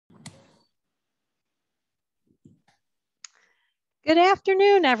Good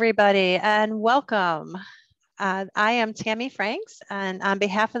afternoon, everybody, and welcome. I am Tammy Franks, and on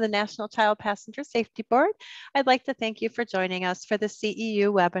behalf of the National Child Passenger Safety Board, I'd like to thank you for joining us for the CEU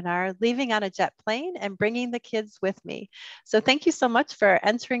webinar, Leaving on a Jet Plane and Bringing the Kids with Me. So thank you so much for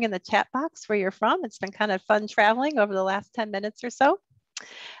entering in the chat box where you're from. It's been kind of fun traveling over the last 10 minutes or so.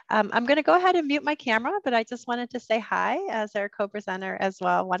 I'm going to go ahead and mute my camera, but I just wanted to say hi, as our co-presenter as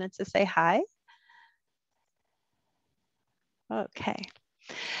well wanted to say hi. Okay.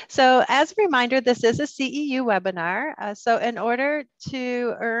 So as a reminder, this is a CEU webinar. So in order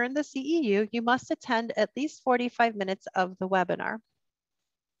to earn the CEU, you must attend at least 45 minutes of the webinar.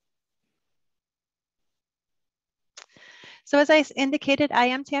 So as I indicated, I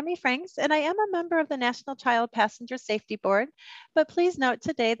am Tammy Franks, and I am a member of the National Child Passenger Safety Board. But please note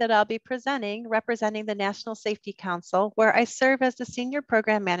today that I'll be representing the National Safety Council, where I serve as the Senior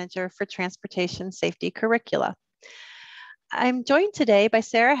Program Manager for Transportation Safety Curricula. I'm joined today by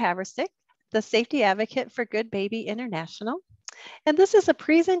Sarah Haverstick, the Safety Advocate for Goodbaby International. And this is a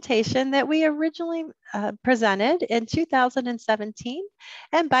presentation that we originally presented in 2017.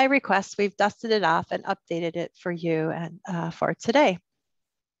 And by request, we've dusted it off and updated it for you and for today.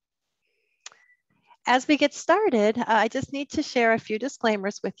 As we get started, I just need to share a few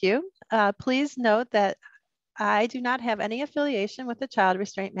disclaimers with you. Please note that I do not have any affiliation with the child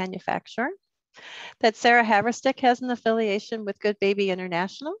restraint manufacturer, that Sarah Haverstick has an affiliation with Goodbaby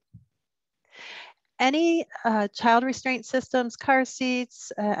International. Any child restraint systems, car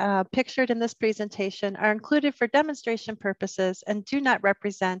seats pictured in this presentation are included for demonstration purposes and do not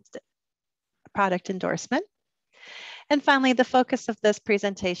represent product endorsement. And finally, the focus of this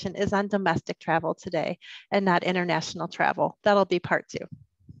presentation is on domestic travel today and not international travel. That'll be part 2.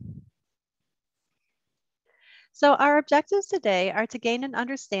 So our objectives today are to gain an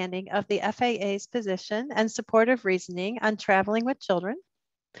understanding of the FAA's position and supportive reasoning on traveling with children.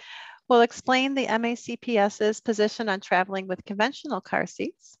 We'll explain the MACPS's position on traveling with conventional car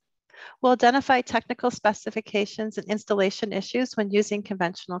seats. We'll identify technical specifications and installation issues when using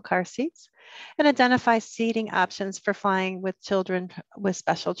conventional car seats, and identify seating options for flying with children with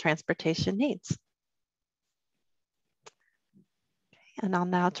special transportation needs. And I'll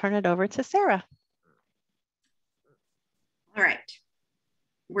now turn it over to Sarah. All right.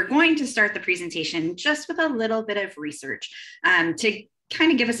 We're going to start the presentation just with a little bit of research to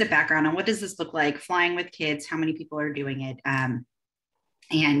kind of give us a background on what does this look like, flying with kids, how many people are doing it,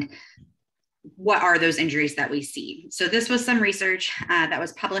 and what are those injuries that we see. So this was some research that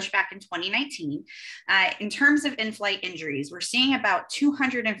was published back in 2019. In terms of in-flight injuries, we're seeing about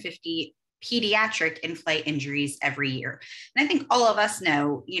 250 pediatric in-flight injuries every year. And I think all of us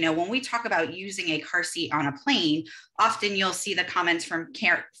know, when we talk about using a car seat on a plane, often you'll see the comments from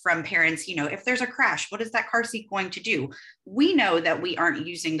parents, if there's a crash, what is that car seat going to do? We know that we aren't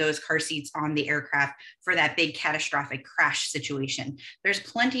using those car seats on the aircraft for that big catastrophic crash situation. There's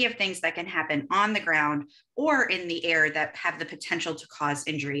plenty of things that can happen on the ground or in the air that have the potential to cause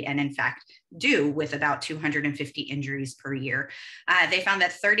injury, and in fact do, with about 250 injuries per year. They found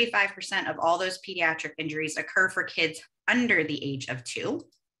that 35% of all those pediatric injuries occur for kids under the age of 2.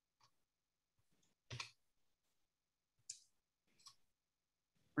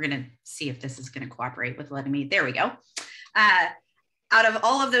 We're going to see if this is going to cooperate with letting me. There we go. Out of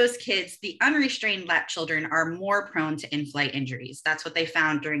all of those kids, the unrestrained lap children are more prone to in-flight injuries. That's what they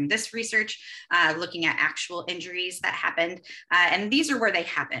found during this research, looking at actual injuries that happened. And these are where they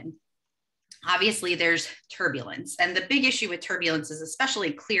happen. Obviously, there's turbulence. And the big issue with turbulence is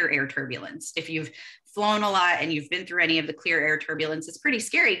especially clear air turbulence. If you've flown a lot and you've been through any of the clear air turbulence, it's pretty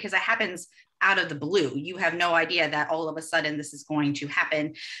scary because it happens out of the blue. You have no idea that all of a sudden this is going to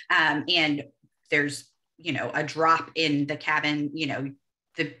happen. And there's, a drop in the cabin,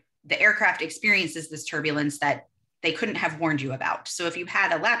 the aircraft experiences this turbulence that they couldn't have warned you about. So if you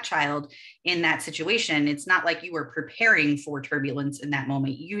had a lap child in that situation, it's not like you were preparing for turbulence in that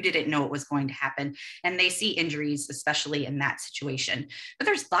moment. You didn't know it was going to happen. And they see injuries, especially in that situation. But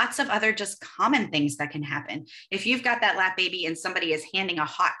there's lots of other just common things that can happen. If you've got that lap baby and somebody is handing a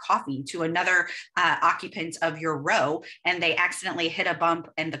hot coffee to another occupant of your row, and they accidentally hit a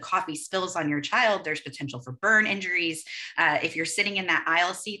bump and the coffee spills on your child, there's potential for burn injuries. If you're sitting in that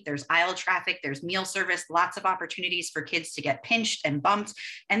aisle seat, there's aisle traffic, there's meal service, lots of opportunities for kids to get pinched and bumped.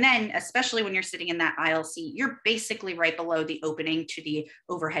 And then, especially when you're sitting in that aisle seat, you're basically right below the opening to the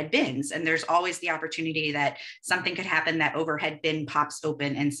overhead bins. And there's always the opportunity that something could happen, that overhead bin pops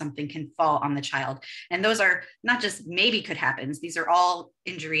open and something can fall on the child. And those are not just maybe could happen. These are all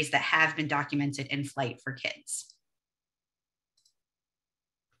injuries that have been documented in flight for kids.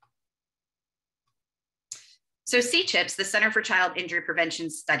 So CCHIPS, the Center for Child Injury Prevention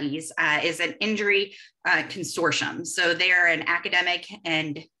Studies, is an injury consortium. So they are an academic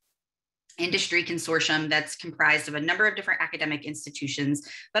and industry consortium that's comprised of a number of different academic institutions,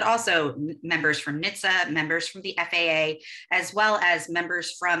 but also members from NHTSA, members from the FAA, as well as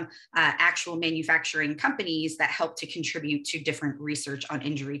members from actual manufacturing companies that help to contribute to different research on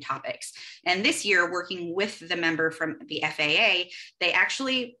injury topics. And this year, working with the member from the FAA, they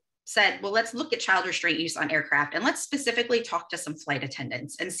actually said, well, let's look at child restraint use on aircraft and let's specifically talk to some flight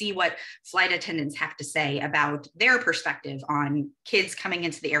attendants and see what flight attendants have to say about their perspective on kids coming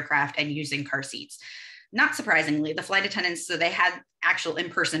into the aircraft and using car seats. Not surprisingly, the flight attendants, so they had actual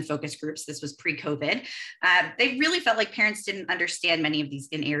in-person focus groups. This was pre-COVID. They really felt like parents didn't understand many of these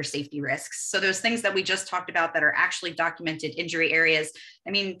in-air safety risks. So those things that we just talked about that are actually documented injury areas,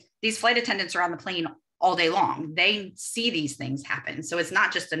 I mean, these flight attendants are on the plane all day long. They see these things happen. So it's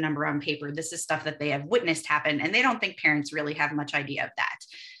not just a number on paper. This is stuff that they have witnessed happen, and they don't think parents really have much idea of that.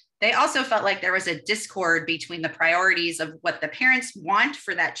 They also felt like there was a discord between the priorities of what the parents want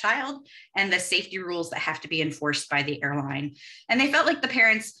for that child and the safety rules that have to be enforced by the airline. And they felt like the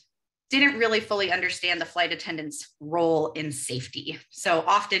parents didn't really fully understand the flight attendants' role in safety. So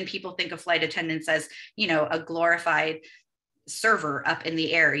often people think of flight attendants as, you know, a glorified server up in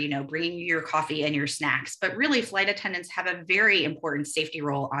the air, you know, bringing you your coffee and your snacks. But really, flight attendants have a very important safety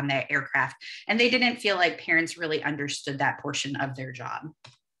role on the aircraft. And they didn't feel like parents really understood that portion of their job.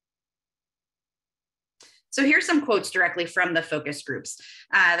 So here's some quotes directly from the focus groups.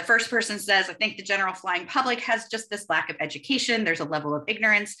 The first person says, I think the general flying public has just this lack of education. There's a level of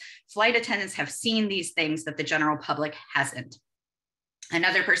ignorance. Flight attendants have seen these things that the general public hasn't.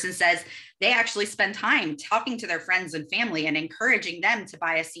 Another person says they actually spend time talking to their friends and family and encouraging them to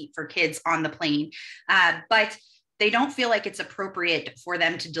buy a seat for kids on the plane. But they don't feel like it's appropriate for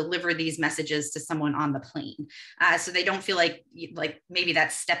them to deliver these messages to someone on the plane. So they don't feel like maybe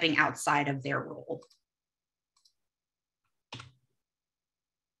that's stepping outside of their role.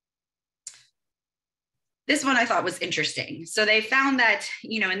 This one I thought was interesting. So they found that,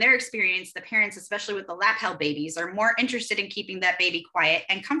 you know, in their experience, the parents, especially with the lap-held babies, are more interested in keeping that baby quiet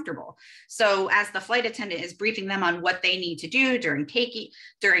and comfortable. So as the flight attendant is briefing them on what they need to do during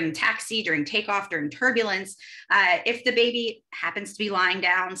taxi, during takeoff, during turbulence, if the baby happens to be lying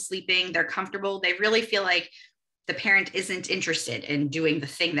down, sleeping, they're comfortable, they really feel like the parent isn't interested in doing the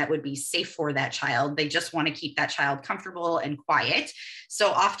thing that would be safe for that child. They just want to keep that child comfortable and quiet.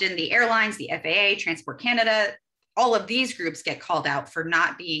 So often the airlines, the FAA, Transport Canada, all of these groups get called out for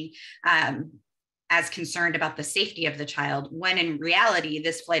not being as concerned about the safety of the child, when in reality,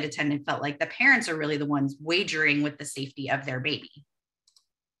 this flight attendant felt like the parents are really the ones wagering with the safety of their baby.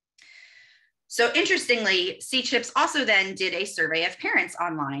 So interestingly, CCHIPS also then did a survey of parents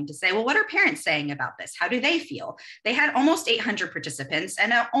online to say, well, what are parents saying about this? How do they feel? They had almost 800 participants,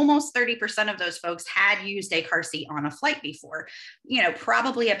 and almost 30% of those folks had used a car seat on a flight before, you know,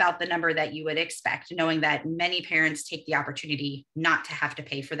 probably about the number that you would expect, knowing that many parents take the opportunity not to have to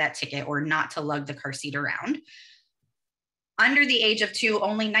pay for that ticket or not to lug the car seat around. Under the age of 2,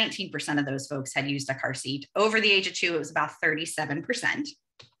 only 19% of those folks had used a car seat. Over the age of 2, it was about 37%.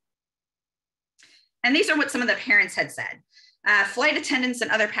 And these are what some of the parents had said. Flight attendants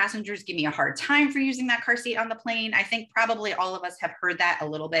and other passengers give me a hard time for using that car seat on the plane. I think probably all of us have heard that a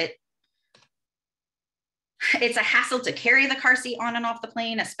little bit. It's a hassle to carry the car seat on and off the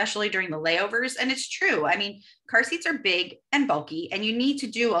plane, especially during the layovers. And it's true. I mean, car seats are big and bulky, and you need to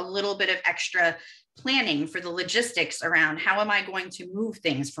do a little bit of extra planning for the logistics around how am I going to move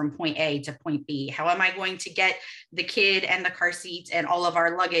things from point A to point B? How am I going to get the kid and the car seat and all of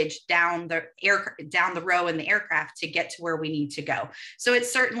our luggage down the row in the aircraft to get to where we need to go? So it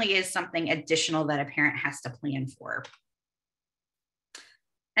certainly is something additional that a parent has to plan for.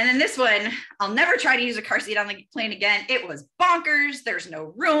 And then this one, I'll never try to use a car seat on the plane again. It was bonkers. There's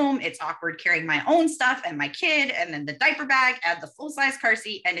no room. It's awkward carrying my own stuff and my kid, and then the diaper bag, add the full-size car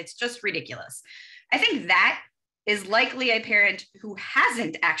seat, and it's just ridiculous. I think that is likely a parent who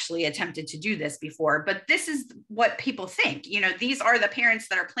hasn't actually attempted to do this before, but this is what people think. You know, these are the parents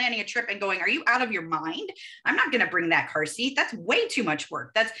that are planning a trip and going, are you out of your mind? I'm not going to bring that car seat. That's way too much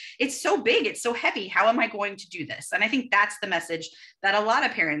work. It's so big. It's so heavy. How am I going to do this? And I think that's the message that a lot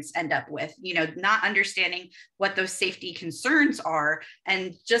of parents end up with, you know, not understanding what those safety concerns are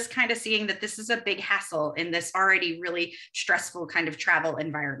and just kind of seeing that this is a big hassle in this already really stressful kind of travel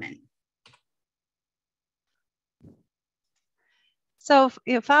environment. So,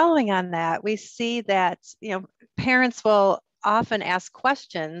 following on that, we see that, parents will often ask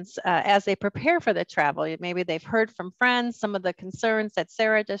questions as they prepare for the travel. Maybe they've heard from friends some of the concerns that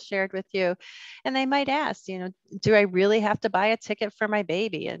Sarah just shared with you, and they might ask, do I really have to buy a ticket for my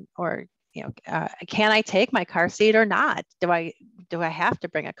baby? Or can I take my car seat or not? Do I have to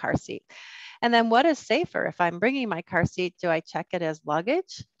bring a car seat? And then what is safer? If I'm bringing my car seat, do I check it as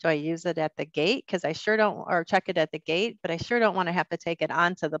luggage? Do I use it at the gate? Because I sure don't, or check it at the gate, but I sure don't want to have to take it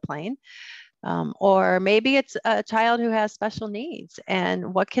onto the plane. Or maybe it's a child who has special needs,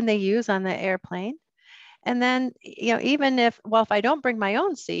 and what can they use on the airplane? And then, even if I don't bring my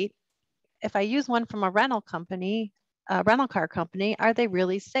own seat, if I use one from a rental car company, are they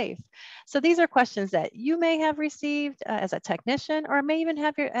really safe? So these are questions that you may have received as a technician, or may even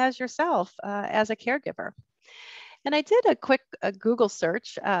have as yourself as a caregiver. And I did a quick Google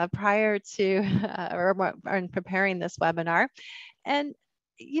search prior to or in preparing this webinar. And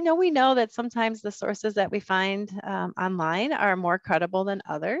we know that sometimes the sources that we find online are more credible than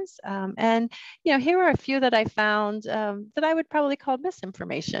others. And here are a few that I found that I would probably call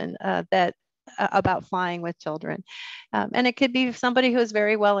misinformation about flying with children. And it could be somebody who's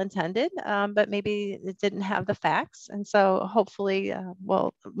very well intended, but maybe it didn't have the facts. And so hopefully,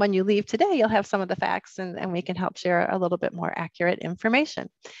 when you leave today, you'll have some of the facts, and we can help share a little bit more accurate information.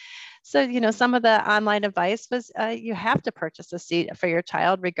 So, some of the online advice was you have to purchase a seat for your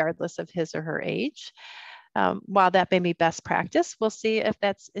child regardless of his or her age. While that may be best practice, we'll see if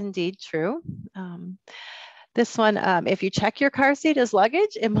that's indeed true. This one, if you check your car seat as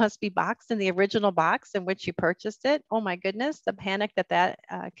luggage, it must be boxed in the original box in which you purchased it. Oh my goodness, the panic that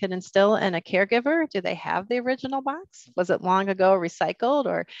can instill in a caregiver. Do they have the original box? Was it long ago recycled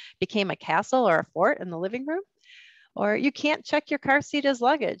or became a castle or a fort in the living room? Or you can't check your car seat as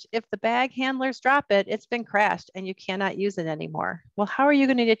luggage. If the bag handlers drop it, it's been crashed and you cannot use it anymore. Well, how are you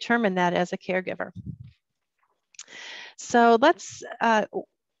going to determine that as a caregiver? So let's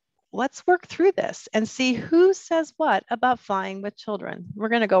work through this and see who says what about flying with children. We're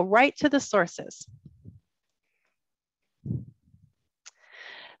going to go right to the sources.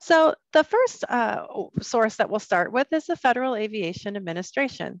 So the first source that we'll start with is the Federal Aviation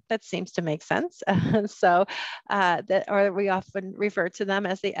Administration. That seems to make sense. Or we often refer to them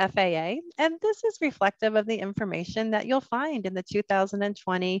as the FAA. And this is reflective of the information that you'll find in the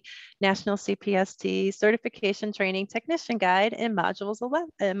 2020 National CPST Certification Training Technician Guide in Module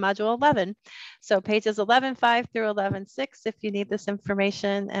 11. So pages 11.5 through 11.6, if you need this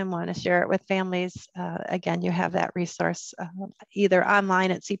information and want to share it with families, again, you have that resource either online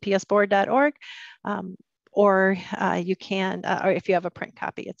at cpsboard.org, or you can, or if you have a print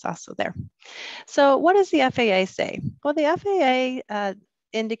copy, it's also there. So what does the FAA say? Well, the FAA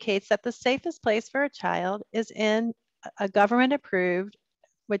indicates that the safest place for a child is in a government approved,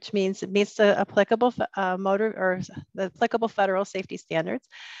 which means it meets the applicable the applicable federal safety standards,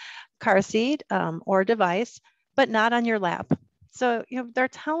 car seat or device, but not on your lap. So they're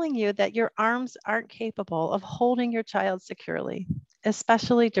telling you that your arms aren't capable of holding your child securely,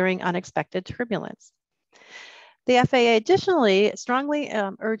 especially during unexpected turbulence. The FAA additionally strongly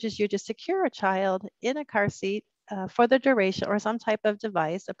urges you to secure a child in a car seat for the duration, or some type of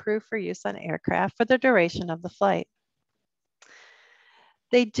device approved for use on aircraft for the duration of the flight.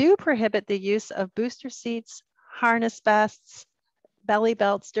 They do prohibit the use of booster seats, harness vests, belly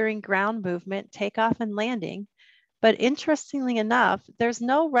belts during ground movement, takeoff and landing. But interestingly enough, there's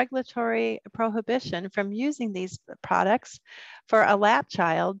no regulatory prohibition from using these products for a lap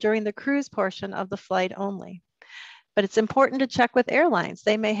child during the cruise portion of the flight only. But it's important to check with airlines.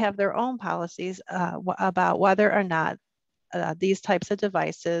 They may have their own policies about whether or not these types of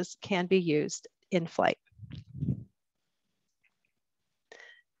devices can be used in flight.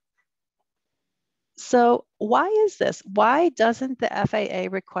 So why is this? Why doesn't the FAA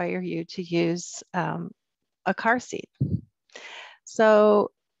require you to use a car seat?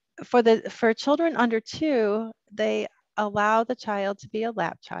 So for children under 2, they allow the child to be a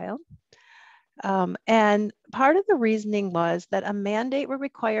lap child. And part of the reasoning was that a mandate would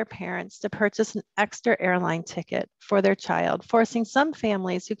require parents to purchase an extra airline ticket for their child, forcing some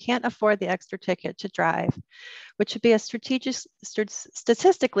families who can't afford the extra ticket to drive, which would be a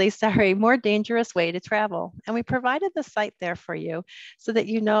statistically more dangerous way to travel. And we provided the site there for you so that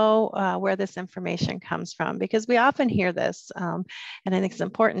you know where this information comes from, because we often hear this, and I think it's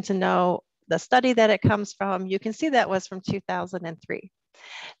important to know the study that it comes from. You can see that was from 2003.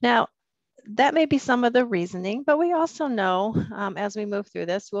 Now, that may be some of the reasoning, but we also know as we move through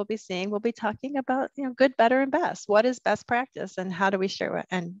this, we'll be talking about good, better, and best. What is best practice, and how do we share it,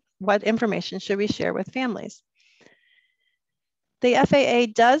 and what information should we share with families? The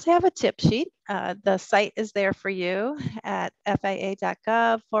FAA does have a tip sheet The site is there for you at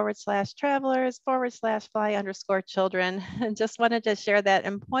fia.gov/travelers/fly_children. And just wanted to share that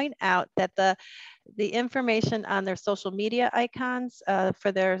and point out that the information on their social media icons to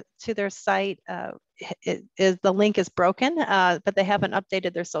their site the link is broken, but they haven't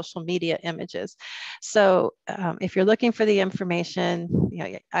updated their social media images. So if you're looking for the information,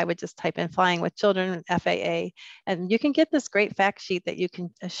 I would just type in Flying with Children FAA, and you can get this great fact sheet that you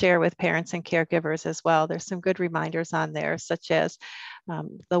can share with parents and caregivers as well. There's some good reminders on there, such as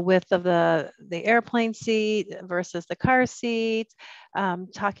the width of the airplane seat versus the car seat,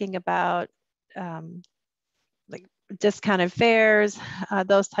 talking about like discounted fares,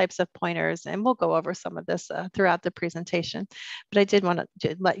 those types of pointers. And we'll go over some of this throughout the presentation, but I did want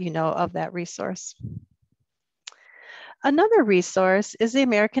to let you know of that resource. Another resource is the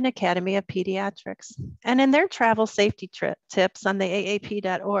American Academy of Pediatrics. And in their travel safety tips on the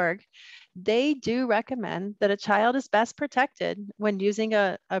AAP.org, they do recommend that a child is best protected when using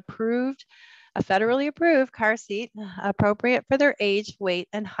a federally approved car seat appropriate for their age, weight,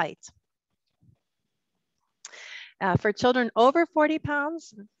 and height. For children over 40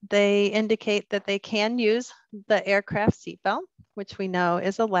 pounds, they indicate that they can use the aircraft seatbelt, which we know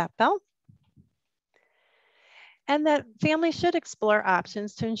is a lap belt, and that families should explore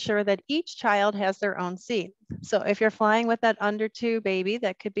options to ensure that each child has their own seat. So if you're flying with that under 2 baby,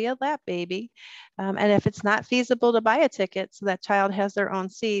 that could be a lap baby. And if it's not feasible to buy a ticket so that child has their own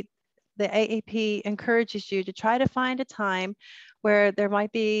seat, the AAP encourages you to try to find a time where there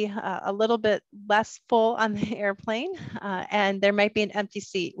might be a little bit less full on the airplane, and there might be an empty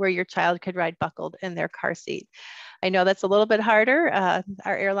seat where your child could ride buckled in their car seat. I know that's a little bit harder.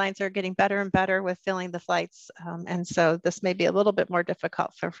 Our airlines are getting better and better with filling the flights, and so this may be a little bit more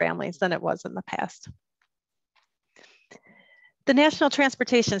difficult for families than it was in the past. The National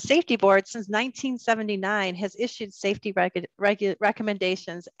Transportation Safety Board since 1979 has issued safety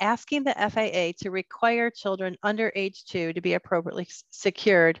recommendations asking the FAA to require children under age 2 to be appropriately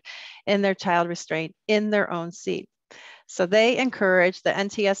secured in their child restraint in their own seat. So they encourage, the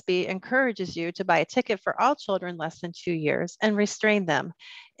NTSB encourages you to buy a ticket for all children less than 2 years and restrain them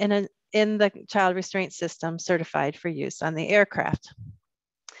in the child restraint system certified for use on the aircraft.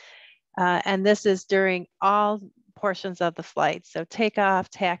 And this is during all portions of the flight. So takeoff,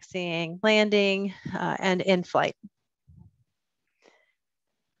 taxiing, landing, and in-flight.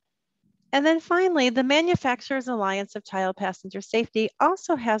 And then finally, the Manufacturers Alliance of Child Passenger Safety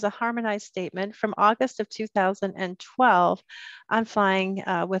also has a harmonized statement from August of 2012 on flying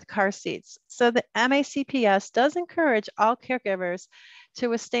with car seats. So the MACPS does encourage all caregivers to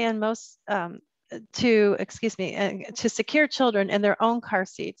withstand to secure children in their own car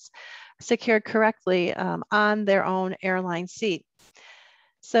seats, secured correctly on their own airline seat.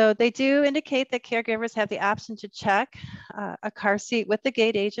 So they do indicate that caregivers have the option to check a car seat with the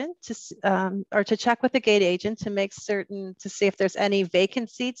gate agent or to check with the gate agent to make certain to see if there's any vacant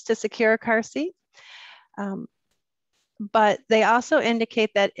seats to secure a car seat. But they also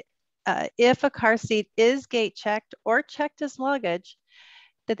indicate that if a car seat is gate checked or checked as luggage,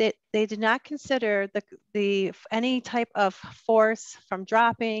 that they did not consider any type of force from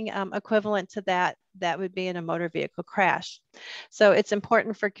dropping equivalent to that would be in a motor vehicle crash. So it's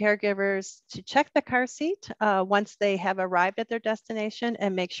important for caregivers to check the car seat once they have arrived at their destination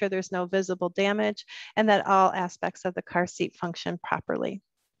and make sure there's no visible damage and that all aspects of the car seat function properly.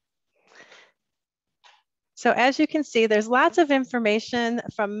 So as you can see, there's lots of information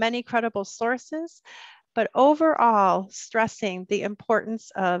from many credible sources, but overall stressing the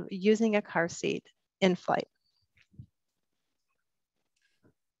importance of using a car seat in flight.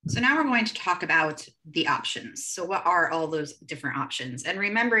 So now we're going to talk about the options. So what are all those different options? And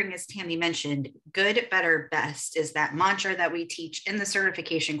remembering, as Tammy mentioned, good, better, best is that mantra that we teach in the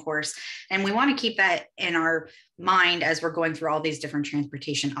certification course. And we want to keep that in our mind as we're going through all these different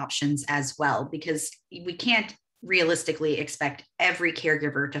transportation options as well, because we can't realistically expect every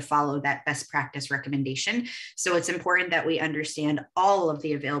caregiver to follow that best practice recommendation. So it's important that we understand all of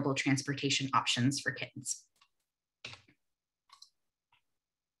the available transportation options for kids.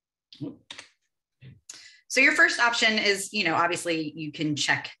 So your first option is, obviously you can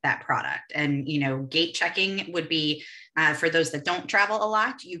check that product, and, gate checking would be for those that don't travel a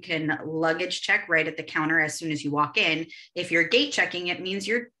lot. You can luggage check right at the counter as soon as you walk in. If you're gate checking, it means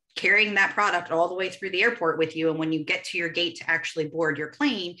you're carrying that product all the way through the airport with you. And when you get to your gate to actually board your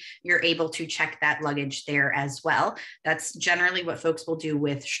plane, you're able to check that luggage there as well. That's generally what folks will do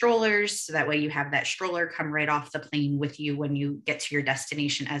with strollers. So that way you have that stroller come right off the plane with you when you get to your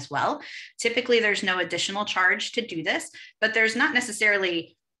destination as well. Typically, there's no additional charge to do this, but there's not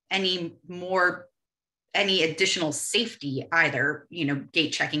necessarily any additional safety either,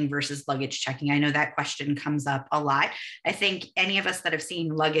 gate checking versus luggage checking. I know that question comes up a lot. I think any of us that have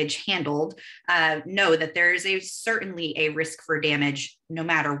seen luggage handled know that there is certainly a risk for damage no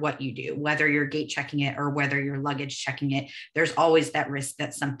matter what you do, whether you're gate checking it or whether you're luggage checking it. There's always that risk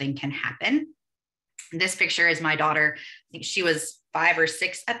that something can happen. This picture is my daughter. I think she was 5 or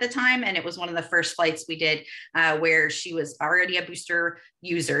 6 at the time. And it was one of the first flights we did where she was already a booster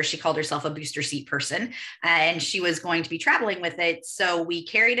user. She called herself a booster seat person, and she was going to be traveling with it. So we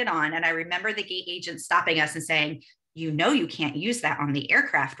carried it on. And I remember the gate agent stopping us and saying, you can't use that on the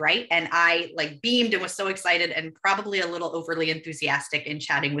aircraft, right? And I beamed and was so excited, and probably a little overly enthusiastic in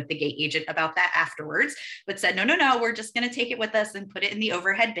chatting with the gate agent about that afterwards, but said, no, we're just going to take it with us and put it in the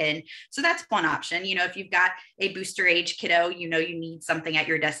overhead bin. So that's one option. If you've got a booster age kiddo, you need something at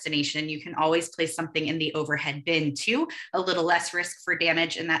your destination, you can always place something in the overhead bin too, a little less risk for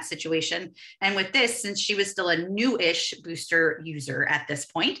damage in that situation. And with this, since she was still a new-ish booster user at this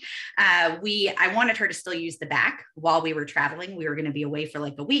point, I wanted her to still use the back. While we were traveling, we were going to be away for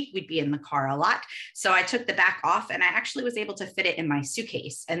a week. We'd be in the car a lot. So I took the back off, and I actually was able to fit it in my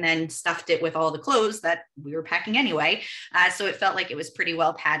suitcase and then stuffed it with all the clothes that we were packing anyway. So it felt like it was pretty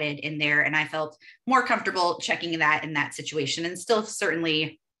well padded in there. And I felt more comfortable checking that in that situation, and still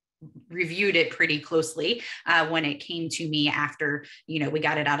certainly reviewed it pretty closely when it came to me after, we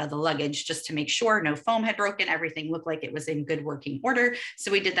got it out of the luggage, just to make sure no foam had broken. Everything looked like it was in good working order.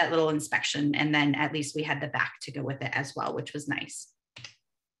 So we did that little inspection, and then at least we had the back to go with it as well, which was nice.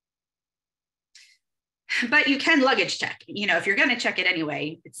 But you can luggage check, if you're going to check it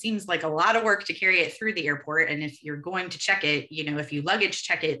anyway. It seems like a lot of work to carry it through the airport. And if you're going to check it, if you luggage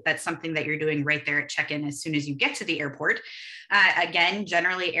check it, that's something that you're doing right there at check-in as soon as you get to the airport. Again,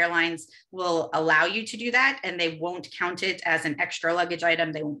 generally airlines will allow you to do that, and they won't count it as an extra luggage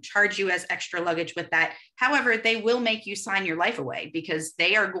item. They won't charge you as extra luggage with that. However, they will make you sign your life away, because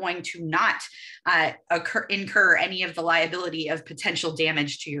they are going to not incur any of the liability of potential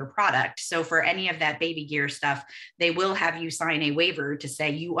damage to your product. So for any of that baby gear stuff, they will have you sign a waiver to say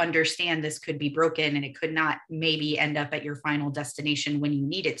you understand this could be broken and it could not maybe end up at your final destination when you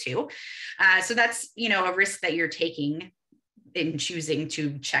need it to. So that's, a risk that you're taking in choosing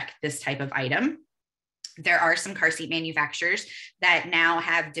to check this type of item. There are some car seat manufacturers that now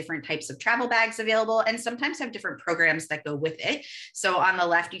have different types of travel bags available, and sometimes have different programs that go with it. So on the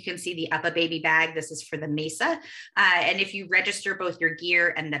left, you can see the AAP baby bag. This is for the Mesa. And if you register both your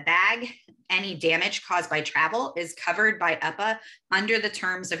gear and the bag, any damage caused by travel is covered by AAP under the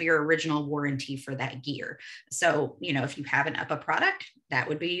terms of your original warranty for that gear. So, if you have an AAP product, that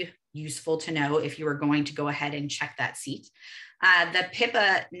would be useful to know if you were going to go ahead and check that seat. The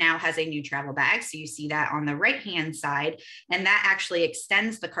PIPA now has a new travel bag. So you see that on the right-hand side, and that actually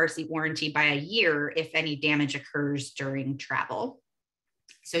extends the car seat warranty by a year if any damage occurs during travel.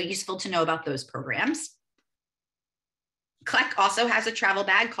 So useful to know about those programs. CLEC also has a travel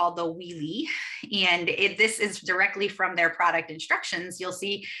bag called the Wheelie, and this is directly from their product instructions. You'll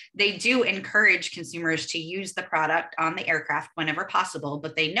see they do encourage consumers to use the product on the aircraft whenever possible,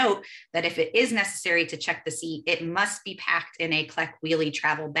 but they note that if it is necessary to check the seat, it must be packed in a CLEC Wheelie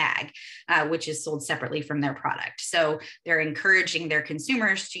travel bag, which is sold separately from their product. So they're encouraging their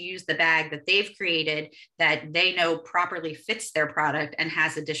consumers to use the bag that they've created that they know properly fits their product and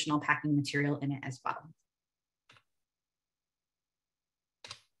has additional packing material in it as well.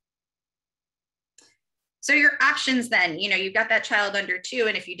 So your options then, you've got that child under 2,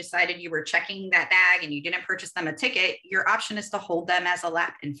 and if you decided you were checking that bag and you didn't purchase them a ticket, your option is to hold them as a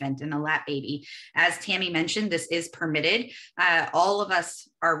lap infant and a lap baby. As Tammy mentioned, this is permitted. All of us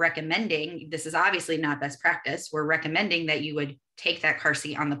are recommending, this is obviously not best practice, we're recommending that you would take that car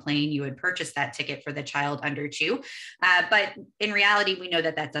seat on the plane, you would purchase that ticket for the child under 2. But in reality, we know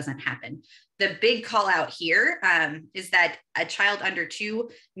that that doesn't happen. The big call out here is that a child under 2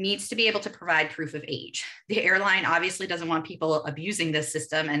 needs to be able to provide proof of age. The airline obviously doesn't want people abusing this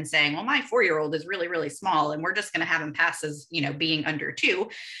system and saying, well, my 4-year-old is really, really small, and we're just going to have him pass as, being under 2.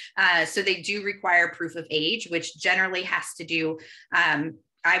 So they do require proof of age, which generally has to do,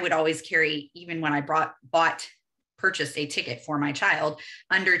 I would always carry, even when I purchased a ticket for my child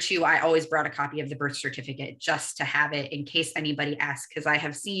under 2, I always brought a copy of the birth certificate just to have it in case anybody asks, because I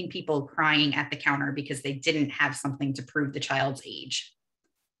have seen people crying at the counter because they didn't have something to prove the child's age.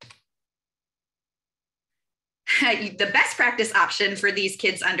 the best practice option for these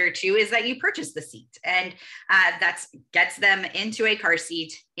kids under 2 is that you purchase the seat, and that gets them into a car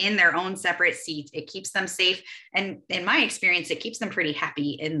seat in their own separate seat. It keeps them safe. And in my experience, it keeps them pretty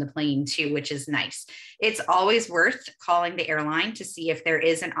happy in the plane too, which is nice. It's always worth calling the airline to see if there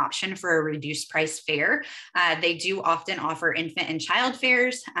is an option for a reduced price fare. They do often offer infant and child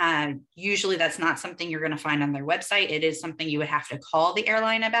fares. Usually that's not something you're going to find on their website. It is something you would have to call the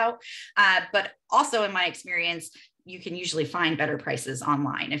airline about. But also in my experience, you can usually find better prices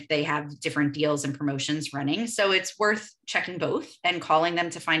online if they have different deals and promotions running. So it's worth checking both and calling them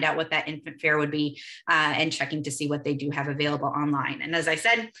to find out what that infant fare would be, and checking to see what they do have available online. And as I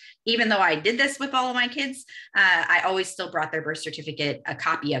said, even though I did this with all of my kids, I always still brought their birth certificate, a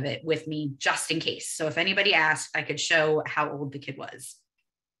copy of it with me just in case. So if anybody asked, I could show how old the kid was.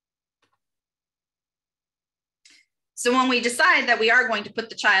 So when we decide that we are going to put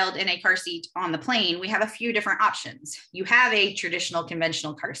the child in a car seat on the plane, we have a few different options. You have a traditional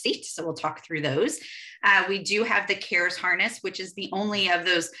conventional car seat, so we'll talk through those. We do have the CARES harness, which is the only of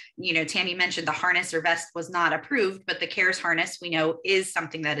those, Tammy mentioned the harness or vest was not approved, but the CARES harness we know is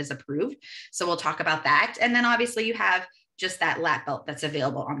something that is approved. So we'll talk about that. And then obviously you have just that lap belt that's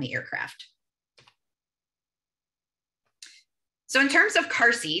available on the aircraft. So in terms of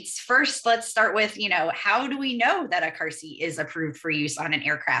car seats, first, let's start with, how do we know that a car seat is approved for use on an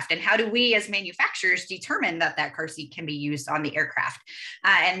aircraft? And how do we as manufacturers determine that that car seat can be used on the aircraft?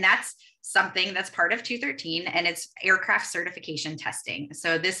 And that's something that's part of 213, and it's aircraft certification testing.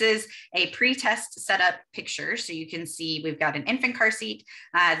 So this is a pre-test setup picture. So you can see we've got an infant car seat.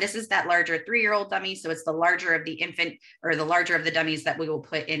 This is that larger 3-year-old dummy. So it's the larger of the infant, or the larger of the dummies that we will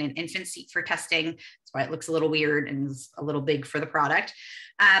put in an infant seat for testing. That's why it looks a little weird and is a little big for the product.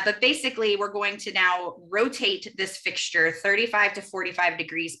 But basically, we're going to now rotate this fixture 35 to 45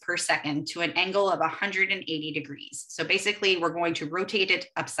 degrees per second to an angle of 180 degrees. So basically, we're going to rotate it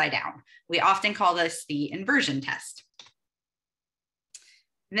upside down. We often call this the inversion test.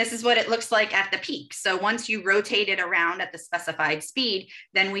 And this is what it looks like at the peak. So once you rotate it around at the specified speed,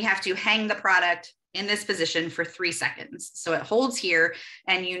 then we have to hang the product in this position for 3 seconds. So it holds here,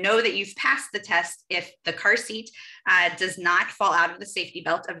 and you know that you've passed the test if the car seat does not fall out of the safety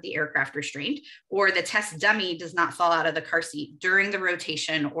belt of the aircraft restraint, or the test dummy does not fall out of the car seat during the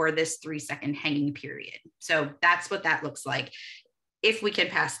rotation or this 3-second hanging period. So that's what that looks like. If we can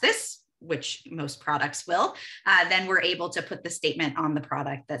pass this, which most products will, then we're able to put the statement on the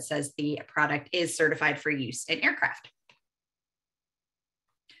product that says the product is certified for use in aircraft.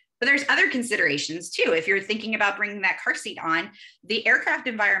 But there's other considerations too. If you're thinking about bringing that car seat on, the aircraft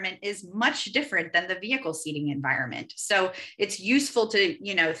environment is much different than the vehicle seating environment. So it's useful to,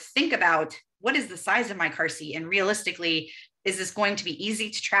 think about what is the size of my car seat, and realistically, is this going to be easy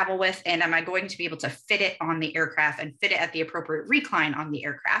to travel with? And am I going to be able to fit it on the aircraft and fit it at the appropriate recline on the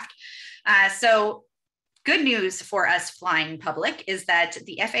aircraft? So good news for us flying public is that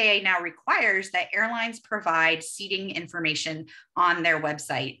the FAA now requires that airlines provide seating information on their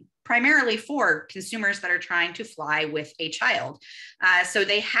website, primarily for consumers that are trying to fly with a child. So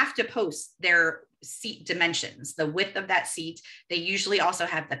they have to post their seat dimensions, the width of that seat. They usually also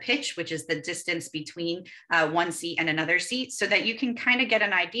have the pitch, which is the distance between one seat and another seat, so that you can kind of get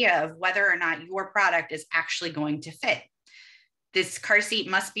an idea of whether or not your product is actually going to fit. This car seat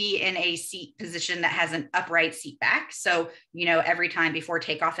must be in a seat position that has an upright seat back. So, every time before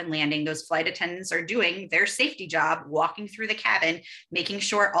takeoff and landing, those flight attendants are doing their safety job, walking through the cabin, making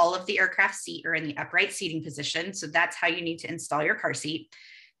sure all of the aircraft seat are in the upright seating position. So that's how you need to install your car seat.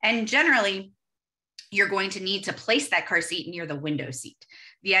 And generally, you're going to need to place that car seat near the window seat.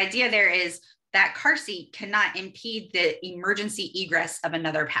 The idea there is that car seat cannot impede the emergency egress of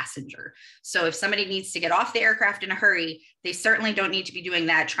another passenger. So if somebody needs to get off the aircraft in a hurry, they certainly don't need to be doing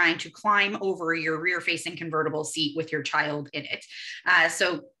that, trying to climb over your rear-facing convertible seat with your child in it.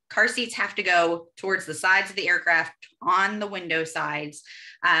 So car seats have to go towards the sides of the aircraft, on the window sides,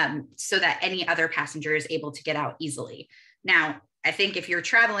 so that any other passenger is able to get out easily. Now, I think if you're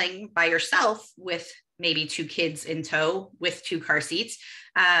traveling by yourself with maybe 2 kids in tow with 2 car seats,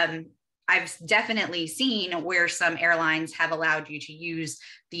 I've definitely seen where some airlines have allowed you to use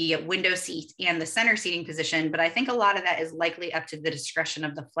the window seat and the center seating position, but I think a lot of that is likely up to the discretion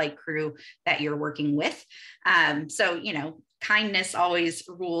of the flight crew that you're working with. So, kindness always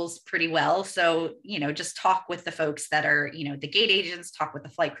rules pretty well. So, just talk with the folks that are, the gate agents, talk with the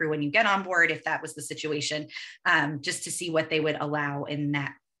flight crew when you get on board, if that was the situation, just to see what they would allow in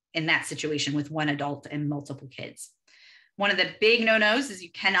that situation with one adult and multiple kids. One of the big no-nos is you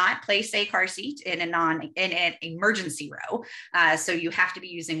cannot place a car seat in an emergency row. So you have to be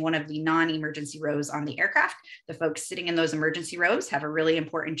using one of the non-emergency rows on the aircraft. The folks sitting in those emergency rows have a really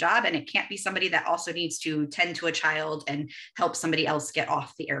important job, and it can't be somebody that also needs to tend to a child and help somebody else get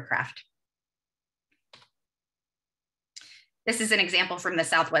off the aircraft. This is an example from the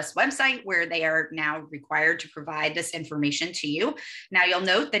Southwest website where they are now required to provide this information to you. Now you'll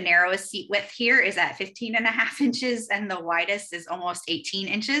note the narrowest seat width here is at 15.5 inches and the widest is almost 18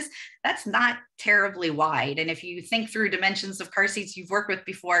 inches. That's not terribly wide. And if you think through dimensions of car seats you've worked with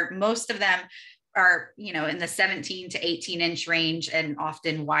before, most of them are, in the 17 to 18 inch range and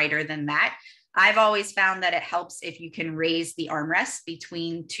often wider than that. I've always found that it helps if you can raise the armrest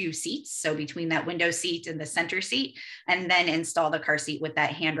between two seats, so between that window seat and the center seat, and then install the car seat with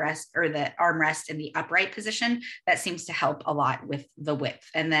that handrest or the armrest in the upright position. That seems to help a lot with the width.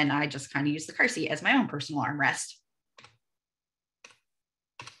 And then I just kind of use the car seat as my own personal armrest.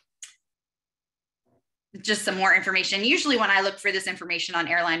 Just some more information. Usually when I look for this information on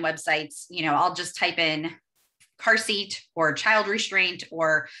airline websites, I'll just type in car seat or child restraint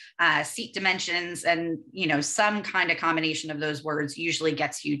or seat dimensions, and some kind of combination of those words usually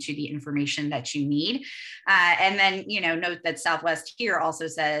gets you to the information that you need. And then note that Southwest here also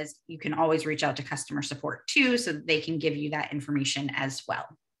says you can always reach out to customer support too, so that they can give you that information as well.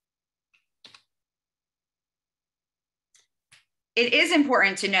 It is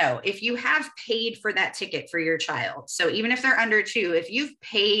important to know if you have paid for that ticket for your child. So even if they're under 2, if you've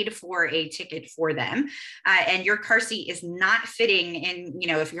paid for a ticket for them and your car seat is not fitting in,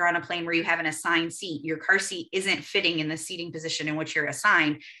 if you're on a plane where you have an assigned seat, your car seat isn't fitting in the seating position in which you're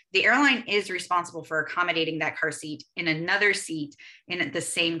assigned, the airline is responsible for accommodating that car seat in another seat in the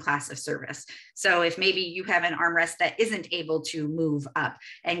same class of service. So if maybe you have an armrest that isn't able to move up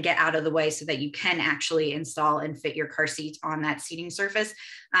and get out of the way so that you can actually install and fit your car seat on that seating surface,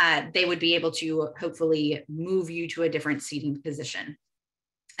 they would be able to hopefully move you to a different seating position.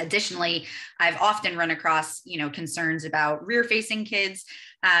 Additionally, I've often run across, concerns about rear-facing kids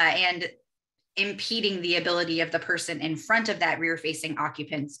and impeding the ability of the person in front of that rear-facing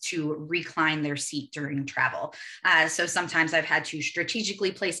occupant to recline their seat during travel. So sometimes I've had to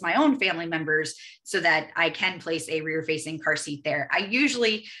strategically place my own family members so that I can place a rear-facing car seat there. I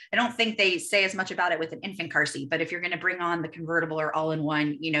don't think they say as much about it with an infant car seat, but if you're going to bring on the convertible or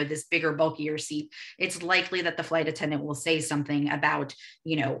all-in-one, this bigger, bulkier seat, it's likely that the flight attendant will say something about,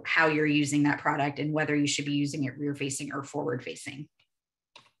 how you're using that product and whether you should be using it rear-facing or forward-facing.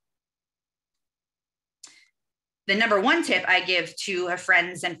 The number one tip I give to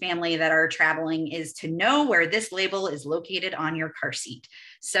friends and family that are traveling is to know where this label is located on your car seat.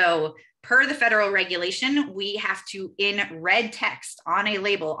 So per the federal regulation, we have to, in red text on a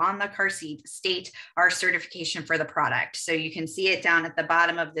label on the car seat, state our certification for the product. So you can see it down at the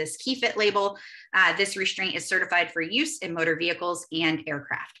bottom of this key fit label. This restraint is certified for use in motor vehicles and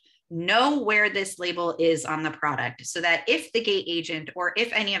aircraft. Know where this label is on the product so that if the gate agent or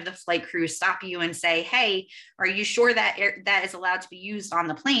if any of the flight crew stop you and say, hey, are you sure that that is allowed to be used on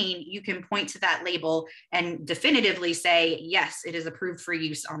the plane? You can point to that label and definitively say, yes, it is approved for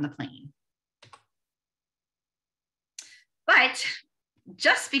use on the plane. But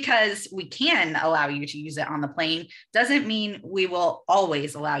just because we can allow you to use it on the plane doesn't mean we will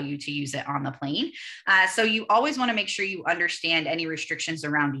always allow you to use it on the plane. So you always want to make sure you understand any restrictions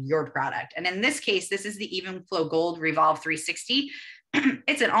around your product. And in this case, this is the Even Flow Gold Revolve 360.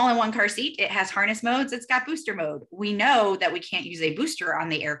 It's an all-in-one car seat. It has harness modes. It's got booster mode. We know that we can't use a booster on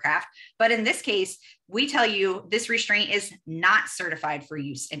the aircraft, but in this case, we tell you this restraint is not certified for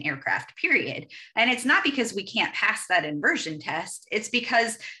use in aircraft, period. And it's not because we can't pass that inversion test. It's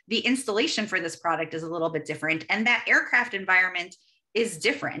because the installation for this product is a little bit different, and that aircraft environment is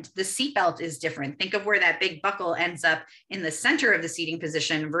different. The seatbelt is different. Think of where that big buckle ends up in the center of the seating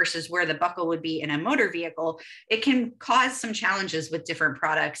position versus where the buckle would be in a motor vehicle. It can cause some challenges with different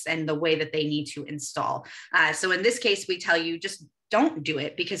products and the way that they need to install. So in this case, we tell you just don't do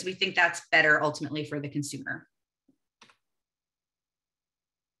it because we think that's better ultimately for the consumer.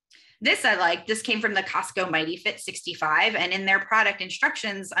 This I like. This came from the Costco Mighty Fit 65, and in their product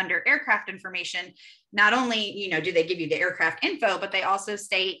instructions under aircraft information, not only do they give you the aircraft info, but they also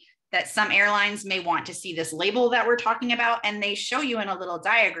state that some airlines may want to see this label that we're talking about, and they show you in a little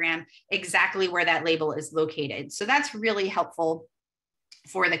diagram exactly where that label is located. So that's really helpful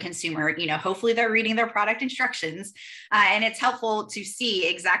for the consumer. Hopefully they're reading their product instructions, and it's helpful to see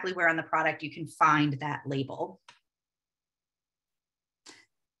exactly where on the product you can find that label.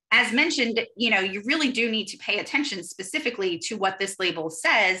 As mentioned, you really do need to pay attention specifically to what this label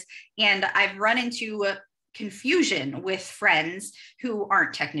says. And I've run into confusion with friends who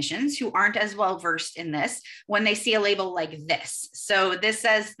aren't technicians, who aren't as well versed in this, when they see a label like this. So this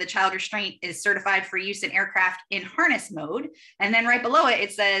says the child restraint is certified for use in aircraft in harness mode. And then right below it,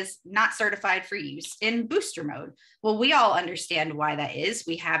 it says not certified for use in booster mode. Well, we all understand why that is.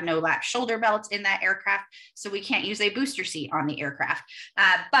 We have no lap shoulder belts in that aircraft, so we can't use a booster seat on the aircraft.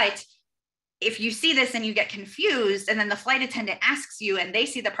 But if you see this and you get confused, and then the flight attendant asks you and they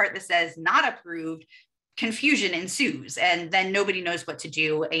see the part that says not approved, confusion ensues, and then nobody knows what to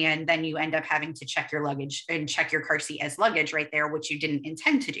do. And then you end up having to check your luggage and check your car seat as luggage right there, which you didn't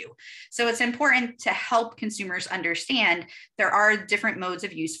intend to do. So it's important to help consumers understand there are different modes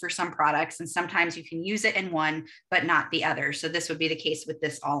of use for some products, and sometimes you can use it in one, but not the other. So this would be the case with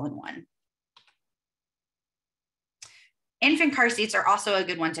this all-in-one. Infant car seats are also a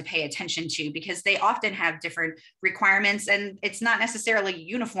good one to pay attention to because they often have different requirements, and it's not necessarily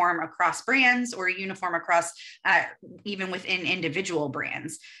uniform across brands or uniform across even within individual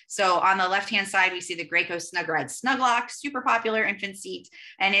brands. So on the left-hand side, we see the Graco Snug Ride Snug Lock, super popular infant seat,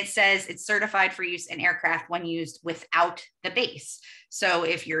 and it says it's certified for use in aircraft when used without the base. So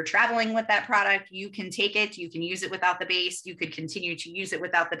if you're traveling with that product, you can take it, you can use it without the base, you could continue to use it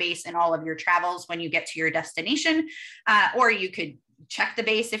without the base in all of your travels when you get to your destination, or you could check the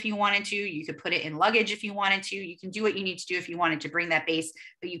base if you wanted to, you could put it in luggage if you wanted to, you can do what you need to do if you wanted to bring that base,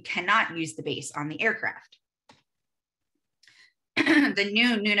 but you cannot use the base on the aircraft. The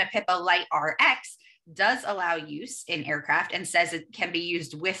new Nuna Pippa Lite RX does allow use in aircraft and says it can be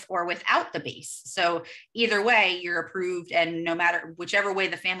used with or without the base. So either way, you're approved, and no matter whichever way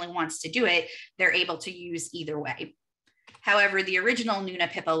the family wants to do it, they're able to use either way. However, the original Nuna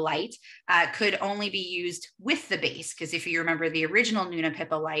Pippa Lite could only be used with the base, because if you remember, the original Nuna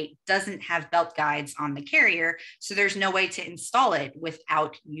Pippa Lite doesn't have belt guides on the carrier, so there's no way to install it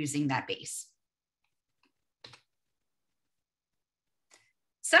without using that base.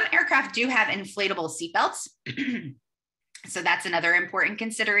 Some aircraft do have inflatable seatbelts. So that's another important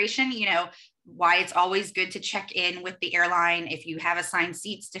consideration, you know, why it's always good to check in with the airline if you have assigned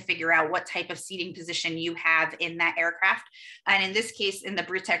seats to figure out what type of seating position you have in that aircraft. And in this case, in the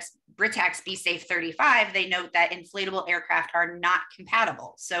Britax Be Safe 35, they note that inflatable aircraft are not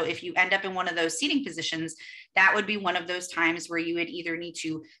compatible. So if you end up in one of those seating positions, that would be one of those times where you would either need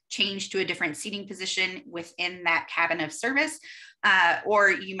to change to a different seating position within that cabin of service, or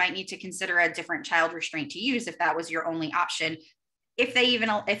you might need to consider a different child restraint to use if that was your only option, if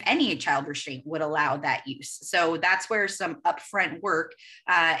any child restraint would allow that use. So that's where some upfront work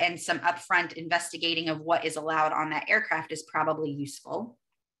and some upfront investigating of what is allowed on that aircraft is probably useful.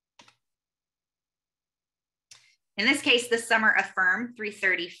 In this case, the Summer Affirm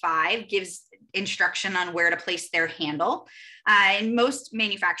 335 gives instruction on where to place their handle. And most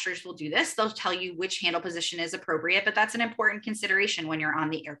manufacturers will do this. They'll tell you which handle position is appropriate, but that's an important consideration when you're on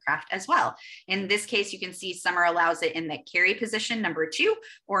the aircraft as well. In this case, you can see Summer allows it in the carry position number 2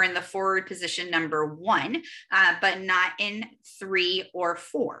 or in the forward position number 1, but not in 3 or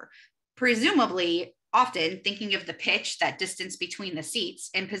 4. Presumably, often thinking of the pitch, that distance between the seats,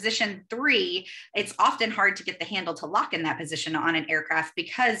 in position 3, it's often hard to get the handle to lock in that position on an aircraft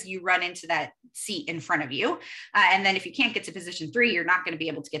because you run into that seat in front of you. And then if you can't get to position 3, you're not going to be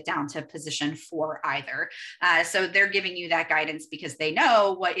able to get down to position 4 either. So they're giving you that guidance because they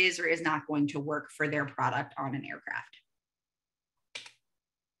know what is or is not going to work for their product on an aircraft.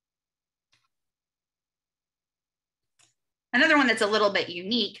 Another one that's a little bit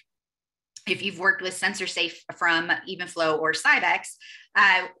unique, if you've worked with Sensor Safe from Evenflow or Cybex,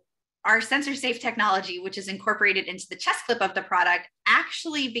 our Sensor Safe technology, which is incorporated into the chest clip of the product,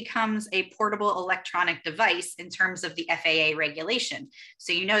 actually becomes a portable electronic device in terms of the FAA regulation.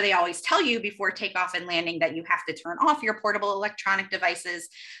 So you know they always tell you before takeoff and landing that you have to turn off your portable electronic devices.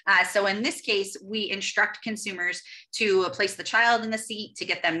 So in this case, we instruct consumers to place the child in the seat, to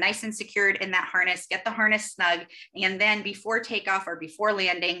get them nice and secured in that harness, get the harness snug, and then before takeoff or before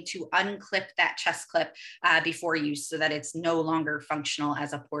landing to unclip that chest clip before use so that it's no longer functional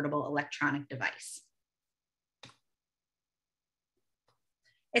as a portable electronic device.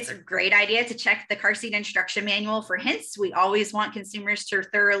 It's a great idea to check the car seat instruction manual for hints. We always want consumers to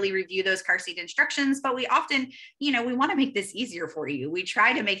thoroughly review those car seat instructions, but we often, we want to make this easier for you. We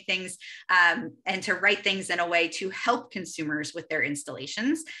try to make things and to write things in a way to help consumers with their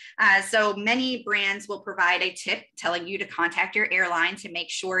installations. So many brands will provide a tip telling you to contact your airline to make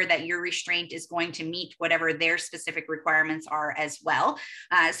sure that your restraint is going to meet whatever their specific requirements are as well.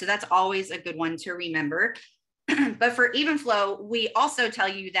 So that's always a good one to remember. But for even flow, we also tell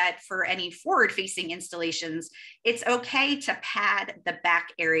you that for any forward facing installations, it's okay to pad the back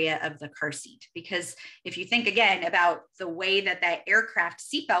area of the car seat. Because if you think again about the way that that aircraft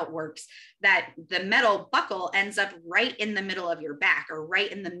seatbelt works, that the metal buckle ends up right in the middle of your back or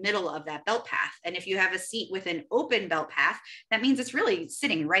right in the middle of that belt path. And if you have a seat with an open belt path, that means it's really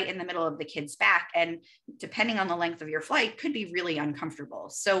sitting right in the middle of the kid's back. And depending on the length of your flight, could be really uncomfortable.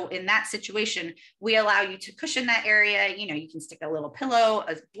 So in that situation, we allow you to cushion that area. You know, you can stick a little pillow,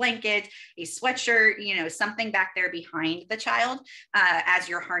 a blanket, a sweatshirt, you know, something back there behind the child as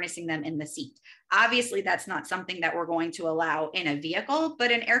you're harnessing them in the seat. Obviously, that's not something that we're going to allow in a vehicle, but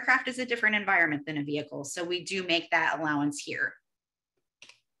an aircraft is a different environment than a vehicle. So we do make that allowance here.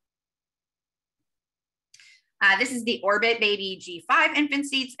 This is the Orbit Baby G5 infant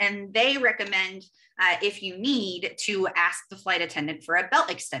seats, and they recommend if you need to ask the flight attendant for a belt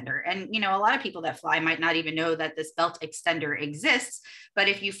extender. And, you know, a lot of people that fly might not even know that this belt extender exists, but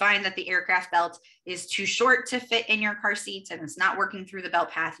if you find that the aircraft belt is too short to fit in your car seats and it's not working through the belt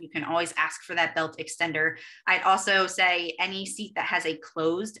path, you can always ask for that belt extender. I'd also say any seat that has a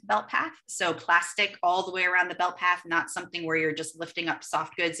closed belt path, so plastic all the way around the belt path, not something where you're just lifting up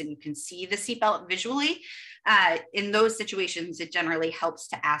soft goods and you can see the seatbelt visually. In those situations, it generally helps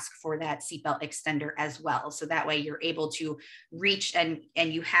to ask for that seatbelt extender as well. So that way you're able to reach and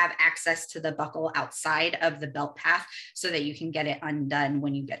you have access to the buckle outside of the belt path so that you can get it undone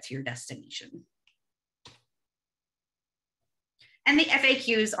when you get to your destination. And the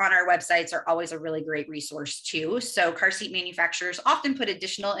FAQs on our websites are always a really great resource too. So car seat manufacturers often put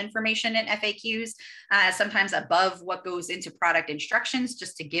additional information in FAQs, sometimes above what goes into product instructions,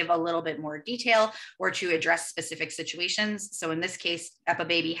 just to give a little bit more detail or to address specific situations. So in this case,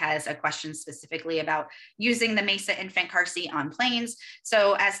 Goodbaby has a question specifically about using the Mesa infant car seat on planes.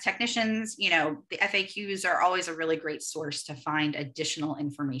 So as technicians, you know, the FAQs are always a really great source to find additional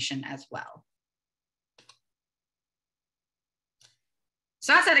information as well.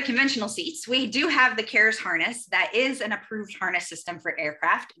 So outside of conventional seats, we do have the CARES harness. That is an approved harness system for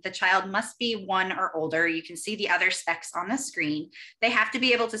aircraft. The child must be 1 or older. You can see the other specs on the screen. They have to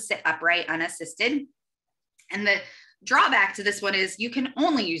be able to sit upright unassisted. And the drawback to this one is you can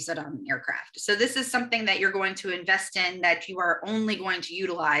only use it on an aircraft. So this is something that you're going to invest in that you are only going to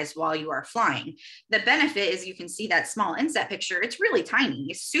utilize while you are flying. The benefit is you can see that small inset picture. It's really tiny.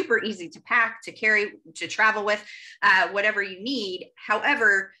 It's super easy to pack, to carry, to travel with, whatever you need.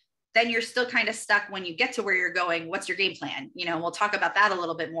 However, then you're still kind of stuck when you get to where you're going. What's your game plan? You know, we'll talk about that a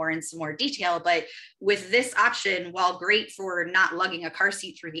little bit more in some more detail, but with this option, while great for not lugging a car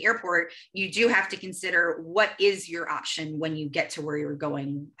seat through the airport, you do have to consider what is your option when you get to where you're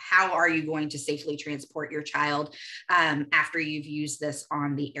going. How are you going to safely transport your child after you've used this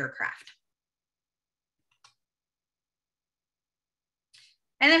on the aircraft?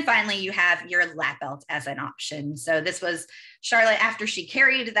 And then finally, you have your lap belt as an option. So this was Charlotte, after she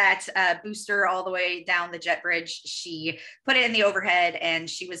carried that booster all the way down the jet bridge, she put it in the overhead and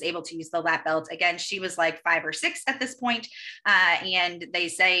she was able to use the lap belt. Again, she was like 5 or 6 at this point. And they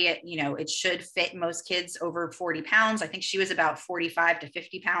say, you know, it should fit most kids over 40 pounds. I think she was about 45 to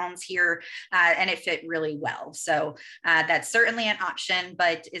 50 pounds here, and it fit really well. So that's certainly an option,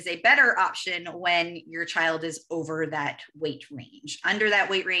 but is a better option when your child is over that weight range. Under that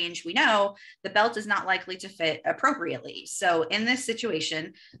weight range, we know the belt is not likely to fit appropriately. So in this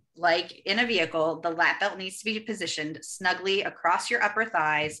situation, like in a vehicle, the lap belt needs to be positioned snugly across your upper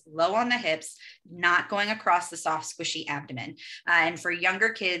thighs, low on the hips, not going across the soft, squishy abdomen. And for younger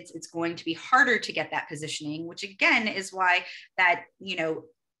kids, it's going to be harder to get that positioning, which again is why that, you know,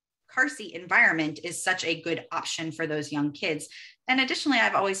 car seat environment is such a good option for those young kids. And additionally,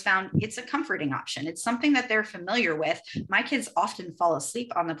 I've always found it's a comforting option. It's something that they're familiar with. My kids often fall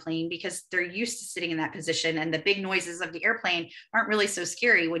asleep on the plane because they're used to sitting in that position, and the big noises of the airplane aren't really so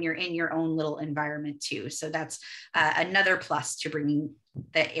scary when you're in your own little environment too. So that's another plus to bringing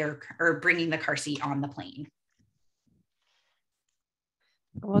the car seat on the plane.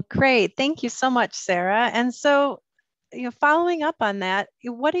 Well, great. Thank you so much, Sarah. And so, you know, following up on that,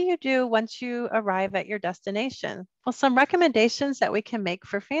 what do you do once you arrive at your destination? Well, some recommendations that we can make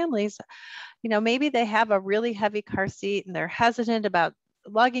for families, you know, maybe they have a really heavy car seat and they're hesitant about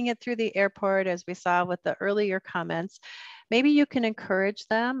lugging it through the airport, as we saw with the earlier comments. Maybe you can encourage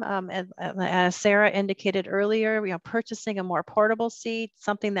them, as Sarah indicated earlier, you know, purchasing a more portable seat,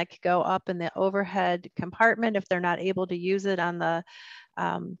 something that could go up in the overhead compartment if they're not able to use it on the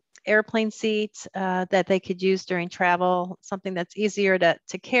airplane seats, that they could use during travel, something that's easier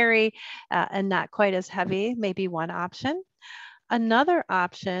to carry and not quite as heavy, maybe one option. Another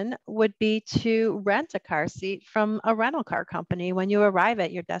option would be to rent a car seat from a rental car company when you arrive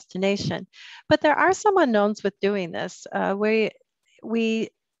at your destination. But there are some unknowns with doing this.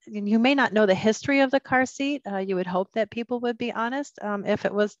 You may not know the history of the car seat. You would hope that people would be honest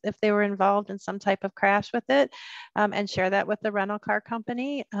if they were involved in some type of crash with it, and share that with the rental car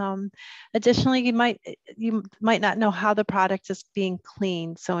company. Additionally, you might not know how the product is being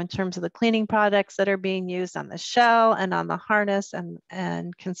cleaned. So in terms of the cleaning products that are being used on the shell and on the harness,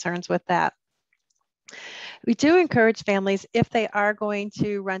 and concerns with that. We do encourage families, if they are going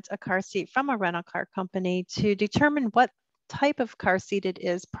to rent a car seat from a rental car company, to determine what type of car seat it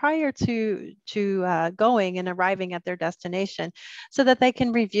is prior to going and arriving at their destination, so that they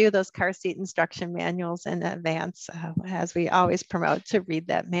can review those car seat instruction manuals in advance, as we always promote to read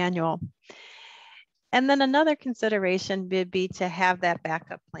that manual. And then another consideration would be to have that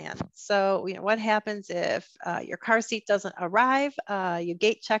backup plan. So, what happens if your car seat doesn't arrive, you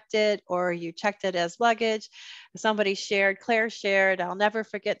gate checked it, or you checked it as luggage? Somebody shared, Claire shared, I'll never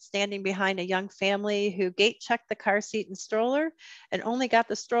forget standing behind a young family who gate checked the car seat and stroller and only got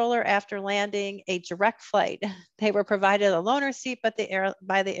the stroller after landing a direct flight. They were provided a loaner seat by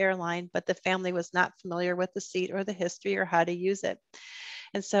the airline, but the family was not familiar with the seat or the history or how to use it.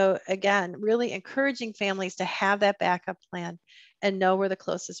 And so again, really encouraging families to have that backup plan and know where the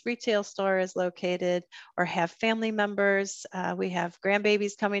closest retail store is located, or have family members. We have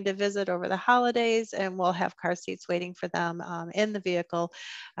grandbabies coming to visit over the holidays, and we'll have car seats waiting for them in the vehicle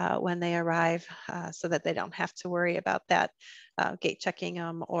when they arrive, so that they don't have to worry about that gate checking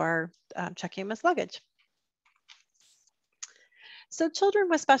them or checking them as luggage. So children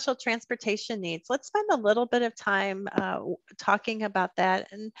with special transportation needs, let's spend a little bit of time talking about that.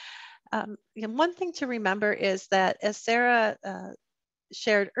 And one thing to remember is that, as Sarah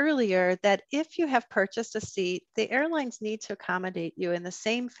shared earlier, that if you have purchased a seat, the airlines need to accommodate you in the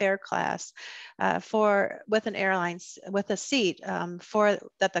same fare class with a seat for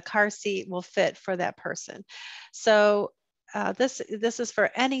that the car seat will fit for that person. So this is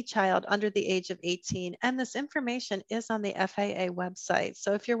for any child under the age of 18, and this information is on the FAA website.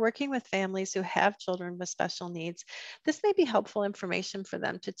 So if you're working with families who have children with special needs, this may be helpful information for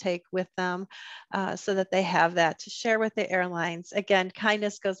them to take with them, so that they have that to share with the airlines. Again,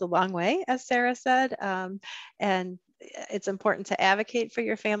 kindness goes a long way, as Sarah said, and it's important to advocate for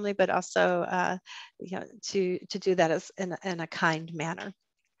your family, but also to do that in a kind manner.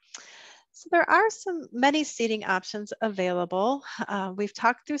 So there are many seating options available. We've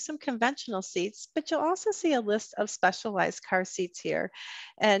talked through some conventional seats, but you'll also see a list of specialized car seats here.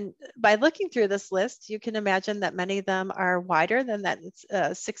 And by looking through this list, you can imagine that many of them are wider than that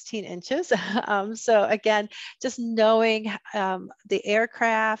 16 inches. So again, just knowing the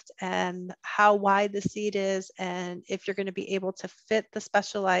aircraft and how wide the seat is, and if you're going to be able to fit the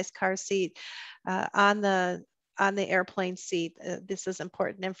specialized car seat on the airplane seat. This is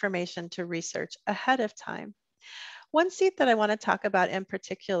important information to research ahead of time. One seat that I want to talk about in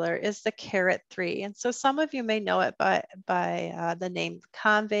particular is the Carrot 3. And so some of you may know it by the name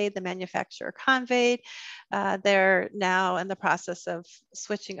Conveyed, the manufacturer Conveyed. They're now in the process of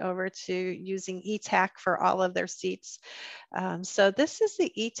switching over to using ETAC for all of their seats. So this is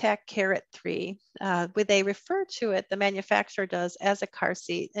the ETAC Carrot 3. They refer to it, the manufacturer does, as a car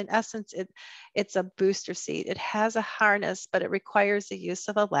seat. In essence, it's a booster seat. It has a harness, but it requires the use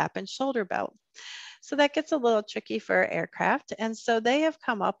of a lap and shoulder belt. So that gets a little tricky for aircraft. And so they have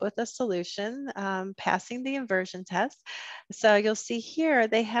come up with a solution, passing the inversion test. So you'll see here,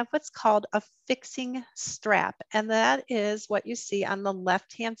 they have what's called a fixing strap. And that is what you see on the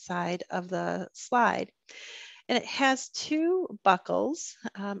left-hand side of the slide. And it has two buckles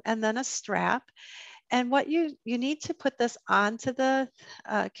and then a strap. And what you need to put this onto the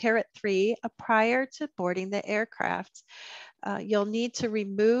Carrot 3 prior to boarding the aircraft. You'll need to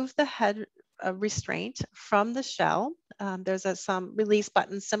remove the head restraint from the shell. There's some release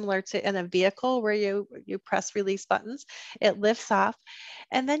buttons similar to in a vehicle where you press release buttons. It lifts off,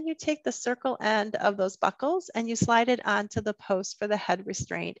 and then you take the circle end of those buckles and you slide it onto the post for the head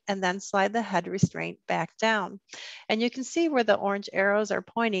restraint, and then slide the head restraint back down. And you can see where the orange arrows are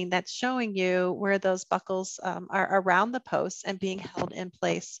pointing. That's showing you where those buckles are around the posts and being held in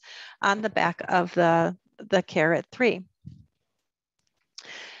place on the back of the Carrot 3.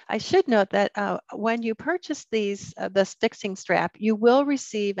 I should note that when you purchase this fixing strap, you will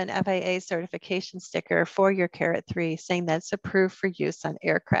receive an FAA certification sticker for your Carrot 3 saying that it's approved for use on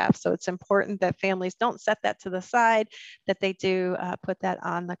aircraft. So it's important that families don't set that to the side, that they do put that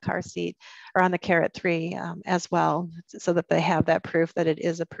on the car seat or on the Carrot 3 as well, so that they have that proof that it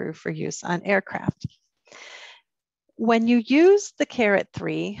is approved for use on aircraft. When you use the carrot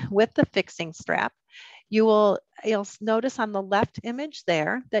 3 with the fixing strap, you'll notice on the left image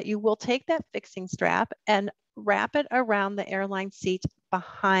there that you will take that fixing strap and wrap it around the airline seat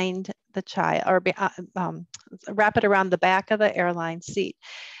behind the child, or wrap it around the back of the airline seat.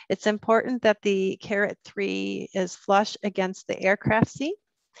 It's important that the carrot 3 is flush against the aircraft seat.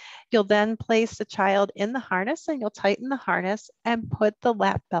 You'll then place the child in the harness, and you'll tighten the harness and put the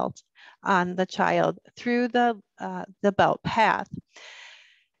lap belt on the child through the belt path.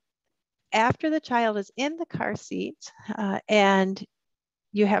 After the child is in the car seat and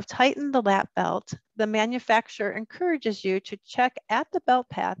you have tightened the lap belt, the manufacturer encourages you to check at the belt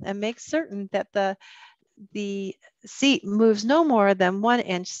path and make certain that the seat moves no more than 1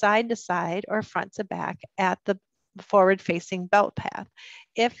 inch side to side or front to back at the forward-facing belt path.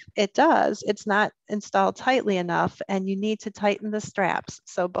 If it does, it's not installed tightly enough and you need to tighten the straps.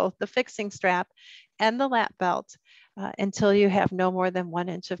 So both the fixing strap and the lap belt until you have no more than 1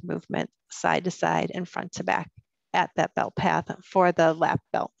 inch of movement side to side and front to back at that belt path for the lap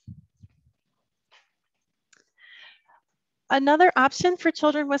belt. Another option for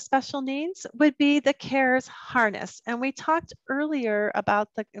children with special needs would be the CARES harness. And we talked earlier about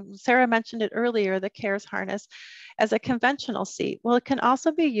Sarah mentioned it earlier, the CARES harness as a conventional seat. Well, it can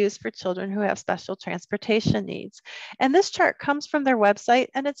also be used for children who have special transportation needs. And this chart comes from their website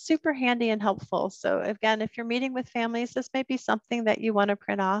and it's super handy and helpful. So again, if you're meeting with families, this may be something that you want to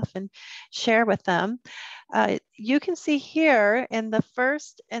print off and share with them. You can see here in the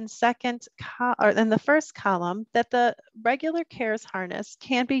first and second, or in the first column, that the regular CARES harness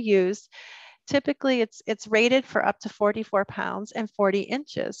can be used. Typically, it's rated for up to 44 pounds and 40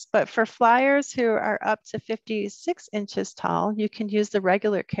 inches. But for flyers who are up to 56 inches tall, you can use the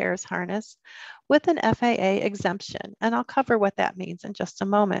regular CARES harness with an FAA exemption. And I'll cover what that means in just a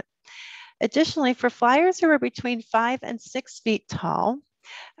moment. Additionally, for flyers who are between 5 and 6 feet tall,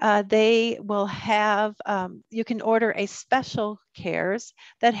 they will have, you can order a special CARES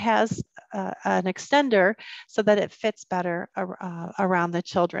that has an extender so that it fits better around the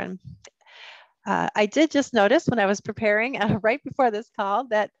children. I did just notice when I was preparing right before this call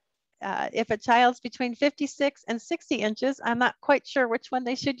that if a child's between 56 and 60 inches, I'm not quite sure which one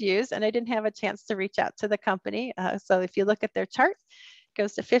they should use, and I didn't have a chance to reach out to the company. So if you look at their chart,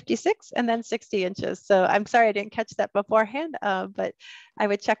 goes to 56 and then 60 inches. So I'm sorry I didn't catch that beforehand, but I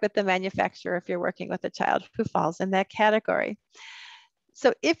would check with the manufacturer if you're working with a child who falls in that category.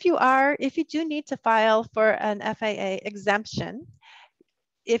 So if you do need to file for an FAA exemption,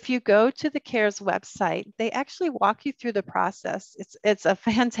 if you go to the CARES website, they actually walk you through the process. It's a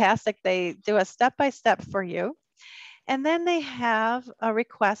fantastic, they do a step-by-step for you. And then they have a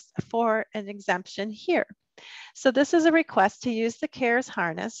request for an exemption here. So this is a request to use the CARES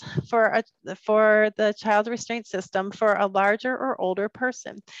harness for the child restraint system for a larger or older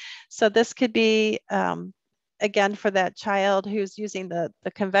person. So this could be, again, for that child who's using the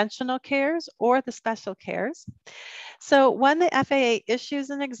conventional CARES or the special CARES. So when the FAA issues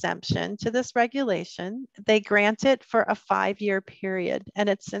an exemption to this regulation, they grant it for a 5-year period. And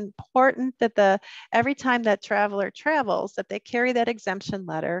it's important that every time that traveler travels, that they carry that exemption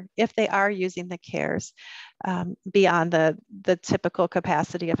letter if they are using the CARES beyond the typical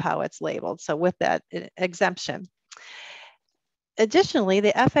capacity of how it's labeled. So with that exemption. Additionally,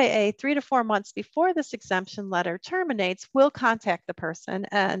 the FAA 3 to 4 months before this exemption letter terminates will contact the person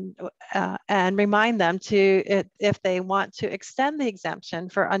and remind them if they want to extend the exemption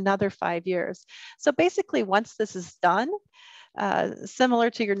for another 5 years. So basically, once this is done, similar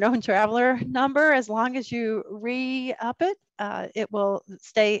to your known traveler number, as long as you re-up it, it will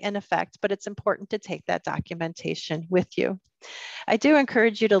stay in effect, but it's important to take that documentation with you. I do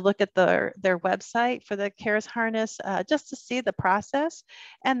encourage you to look at their website for the CARES harness just to see the process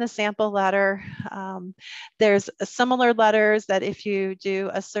and the sample letter. There's similar letters that if you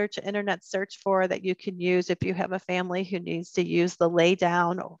do a internet search for, that you can use if you have a family who needs to use the lay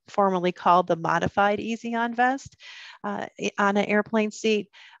down, formerly called the modified Easy-On vest on an airplane seat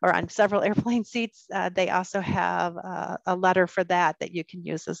or on several airplane seats. They also have a letter for that you can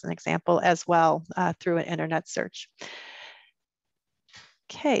use as an example as well through an internet search.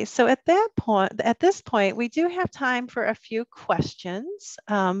 Okay, so at this point, we do have time for a few questions.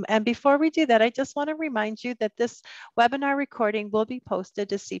 And before we do that, I just want to remind you that this webinar recording will be posted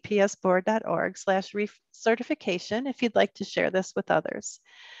to cpsboard.org/recertification if you'd like to share this with others.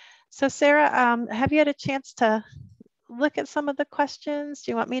 So Sarah, have you had a chance to look at some of the questions?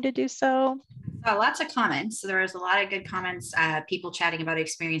 Do you want me to do so? Lots of comments. So there was a lot of good comments, people chatting about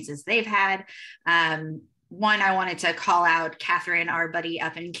experiences they've had. one, I wanted to call out Catherine, our buddy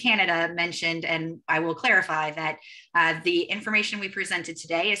up in Canada, mentioned, and I will clarify that the information we presented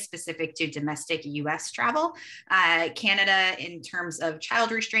today is specific to domestic US travel. Canada, in terms of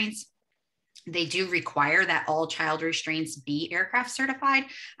child restraints, they do require that all child restraints be aircraft certified.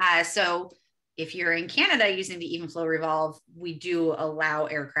 So if you're in Canada using the Even Flow Revolve, we do allow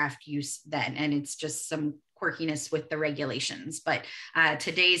aircraft use then, and it's just some quirkiness with the regulations. But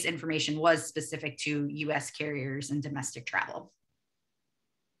today's information was specific to US carriers and domestic travel.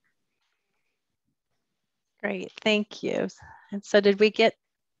 Great, thank you. And so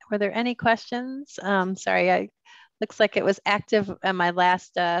were there any questions? Sorry, looks like it was active on my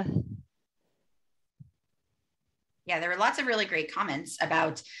last. Yeah, there were lots of really great comments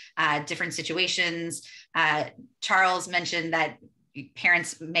about different situations. Charles mentioned that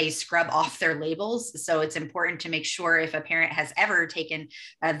parents may scrub off their labels. So it's important to make sure, if a parent has ever taken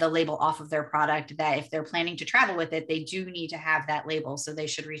the label off of their product, that if they're planning to travel with it, they do need to have that label. So they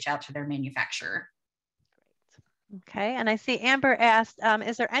should reach out to their manufacturer. Okay, and I see Amber asked,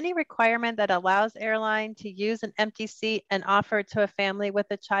 is there any requirement that allows airline to use an empty seat and offer it to a family with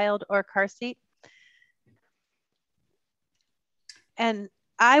a child or car seat? And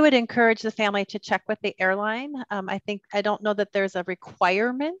I would encourage the family to check with the airline. I don't know that there's a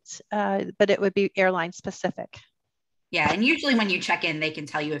requirement, but it would be airline specific. Yeah, and usually when you check in, they can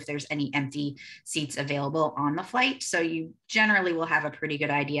tell you if there's any empty seats available on the flight. So you generally will have a pretty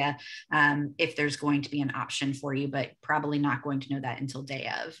good idea if there's going to be an option for you, but probably not going to know that until day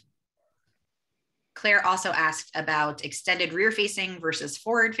of. Claire also asked about extended rear facing versus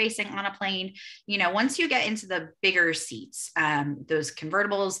forward facing on a plane. You know, once you get into the bigger seats, those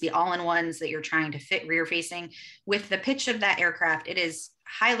convertibles, the all-in-ones that you're trying to fit rear facing, with the pitch of that aircraft, it is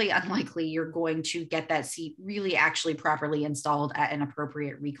highly unlikely you're going to get that seat really actually properly installed at an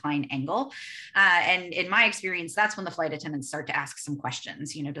appropriate recline angle. And in my experience, that's when the flight attendants start to ask some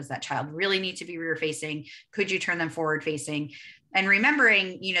questions. You know, does that child really need to be rear facing? Could you turn them forward facing? And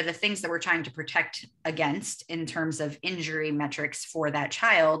remembering, you know, the things that we're trying to protect against in terms of injury metrics for that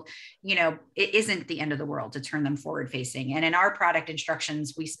child, you know, it isn't the end of the world to turn them forward facing. And in our product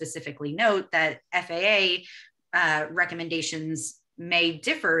instructions, we specifically note that FAA recommendations may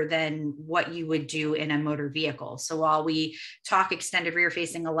differ than what you would do in a motor vehicle. So while we talk extended rear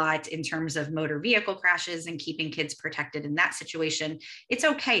facing a lot in terms of motor vehicle crashes and keeping kids protected in that situation, it's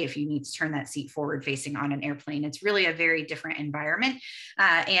okay if you need to turn that seat forward facing on an airplane. It's really a very different environment,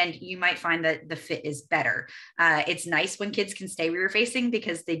 and you might find that the fit is better. It's nice when kids can stay rear facing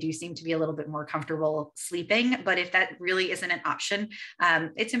because they do seem to be a little bit more comfortable sleeping. But if that really isn't an option,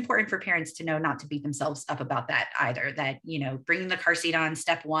 it's important for parents to know not to beat themselves up about that either. That, you know, bringing the car seat on,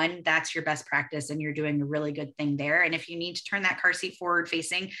 step one, that's your best practice and you're doing a really good thing there. And if you need to turn that car seat forward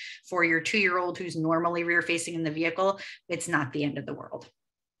facing for your 2-year-old who's normally rear facing in the vehicle, it's not the end of the world.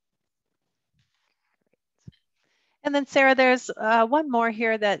 And then Sarah, there's one more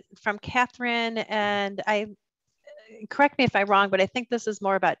here that from Catherine, and correct me if I'm wrong, but I think this is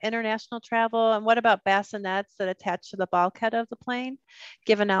more about international travel. And what about bassinets that attach to the bulkhead of the plane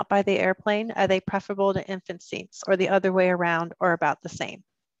given out by the airplane? Are they preferable to infant seats or the other way around, or about the same?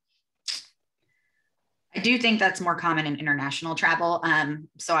 I do think that's more common in international travel.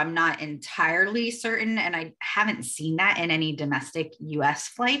 So I'm not entirely certain, and I haven't seen that in any domestic US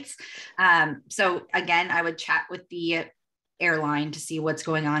flights. So again, I would chat with the airline to see what's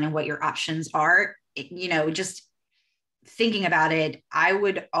going on and what your options are. You know, just thinking about it, I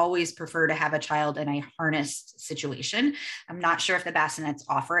would always prefer to have a child in a harnessed situation. I'm not sure if the bassinets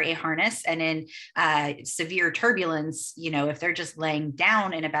offer a harness, and in severe turbulence, you know, if they're just laying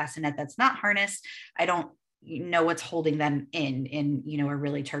down in a bassinet that's not harnessed, I don't know what's holding them in, you know, a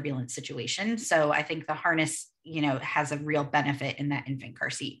really turbulent situation. So I think the harness, you know, has a real benefit in that infant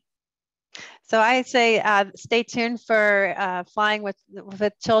car seat. So I say stay tuned for Flying with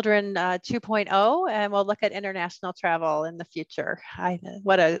Children 2.0, and we'll look at international travel in the future.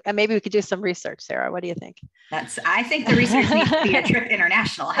 Maybe we could do some research, Sarah. What do you think? I think the research needs to be a trip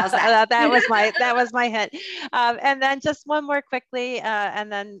international. How's that? that was my hint. And then just one more quickly, and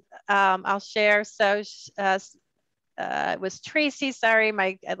then I'll share. So it was Tracy, sorry,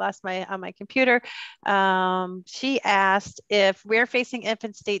 I lost on my computer. She asked if rear facing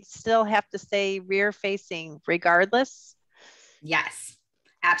infant seats still have to stay rear facing regardless. Yes,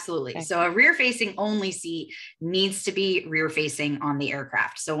 absolutely. Okay. So a rear facing only seat needs to be rear facing on the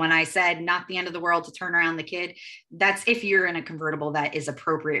aircraft. So when I said not the end of the world to turn around the kid, that's if you're in a convertible that is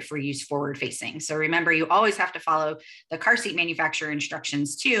appropriate for use forward facing. So remember, you always have to follow the car seat manufacturer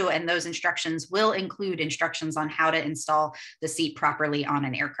instructions too. And those instructions will include instructions on how to install the seat properly on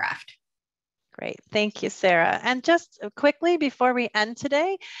an aircraft. Great. Thank you, Sarah. And just quickly before we end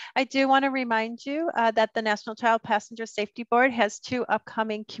today, I do want to remind you that the National Child Passenger Safety Board has 2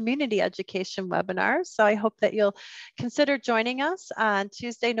 upcoming community education webinars. So I hope that you'll consider joining us on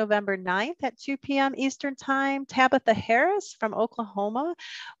Tuesday, November 9th at 2 p.m. Eastern Time. Tabitha Harris from Oklahoma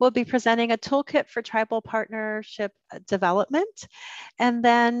will be presenting a toolkit for tribal partnership development. And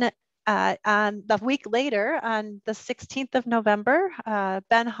then on the week later, on the 16th of November,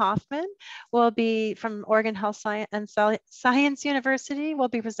 Ben Hoffman will be from Oregon Health Science University, will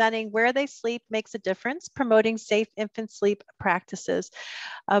be presenting Where They Sleep Makes a Difference, Promoting Safe Infant Sleep Practices.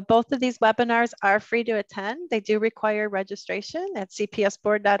 Both of these webinars are free to attend. They do require registration at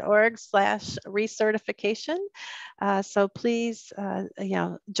cpsboard.org/recertification. So please,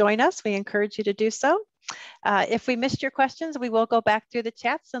 join us. We encourage you to do so. If we missed your questions, we will go back through the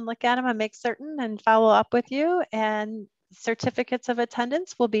chats and look at them and make certain and follow up with you. And certificates of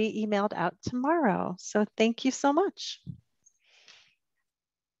attendance will be emailed out tomorrow. So thank you so much.